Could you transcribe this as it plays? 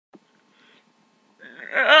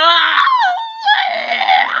If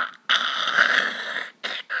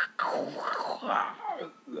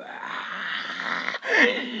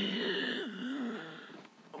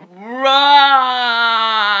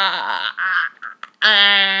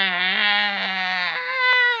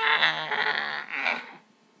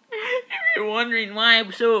you're wondering why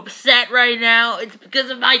I'm so upset right now, it's because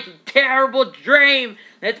of my terrible dream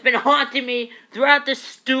that's been haunting me throughout this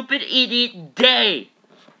stupid idiot day.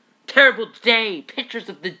 Terrible day. Pictures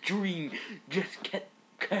of the dream just kept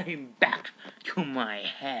coming back to my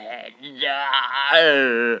head.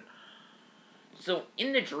 So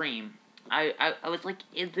in the dream, I was like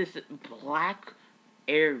in this black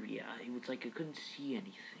area. It was like I couldn't see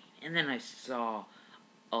anything. And then I saw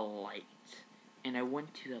a light. And I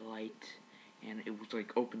went to the light, and it was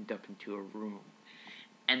like opened up into a room.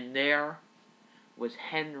 And there was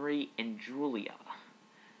Henry and Julia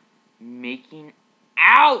making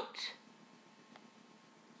out.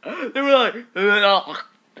 They were like,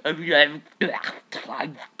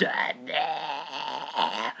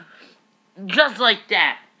 just like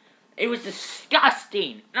that. It was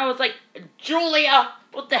disgusting. And I was like, Julia,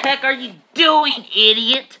 what the heck are you doing,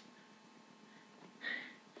 idiot?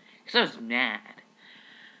 Because I was mad.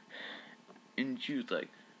 And she was like,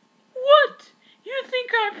 what? You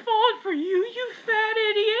think I'm falling for you, you fat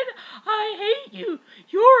idiot? I hate you.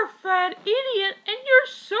 You're a fat idiot, and you're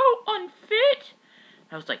so unfit.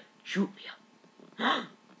 I was like, Julia.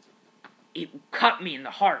 It cut me in the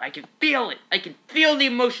heart. I could feel it. I could feel the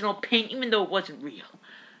emotional pain, even though it wasn't real.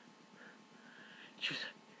 She was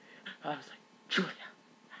like, I was like, Julia,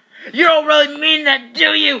 you don't really mean that,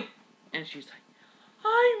 do you? And she was like,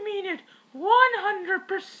 I mean it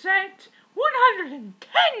 100%,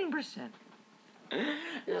 110%.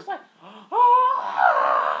 It was like,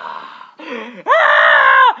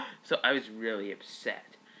 so I was really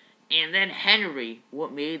upset. And then Henry,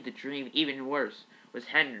 what made the dream even worse was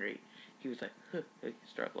Henry. He was like, he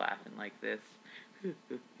started laughing like this. And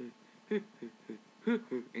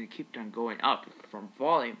it kept on going up from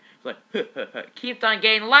volume. It was like, kept on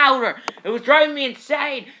getting louder. It was driving me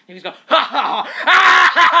insane. And he was going, ha ha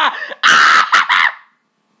ha,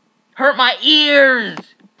 hurt my ears.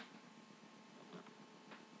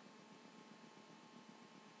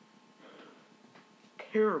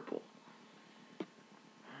 Terrible.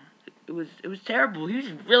 It was terrible. He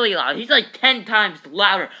was really loud. He's like 10 times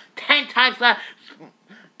louder. 10 times louder.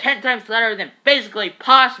 10 times louder than physically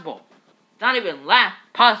possible. Not even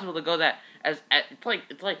possible to go that it's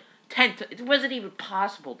like 10. It wasn't even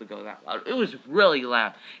possible to go that loud. It was really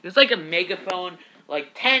loud. It was like a megaphone,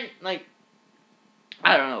 like 10, like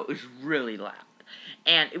I don't know. It was really loud,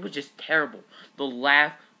 and it was just terrible. The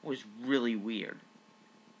laugh was really weird,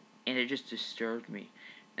 and it just disturbed me.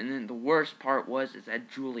 And then the worst part was is that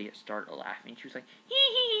Julia started laughing. She was like, hee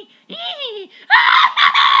hee hee hee,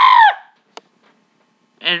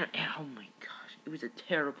 and oh my gosh, it was a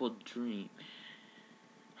terrible dream.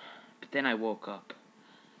 But then I woke up.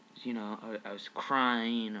 You know, I was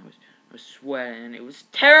crying. I was sweating. It was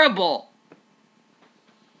terrible.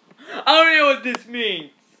 I don't know what this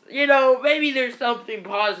means. You know, maybe there's something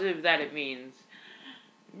positive that it means.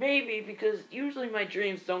 Maybe because usually my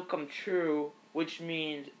dreams don't come true, which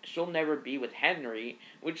means she'll never be with Henry,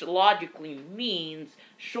 which logically means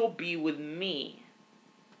she'll be with me.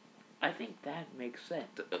 I think that makes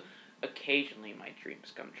sense. Occasionally my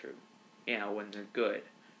dreams come true. You know, when they're good,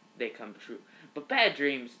 they come true. But bad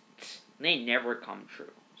dreams, they never come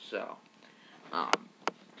true. So, I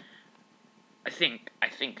think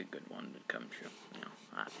a good one would come true.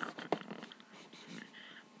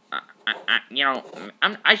 You know,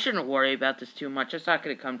 I shouldn't worry about this too much. It's not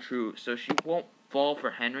gonna come true. So she won't fall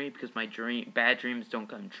for Henry because my bad dreams don't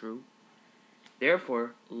come true.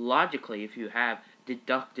 Therefore, logically, if you have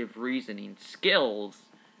deductive reasoning skills,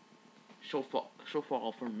 she'll fall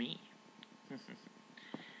for me.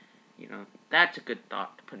 You know, that's a good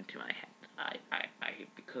thought to put into my head.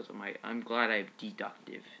 I'm glad I have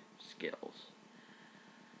deductive skills.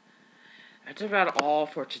 That's about all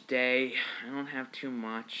for today. I don't have too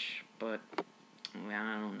much, but well,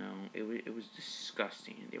 I don't know. It was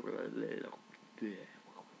disgusting. They were a little,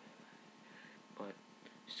 but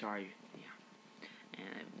sorry, yeah.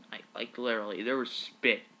 And like literally, there was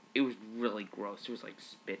spit. It was really gross. There was like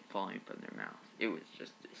spit falling from their mouth. It was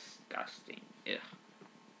just disgusting. Ugh.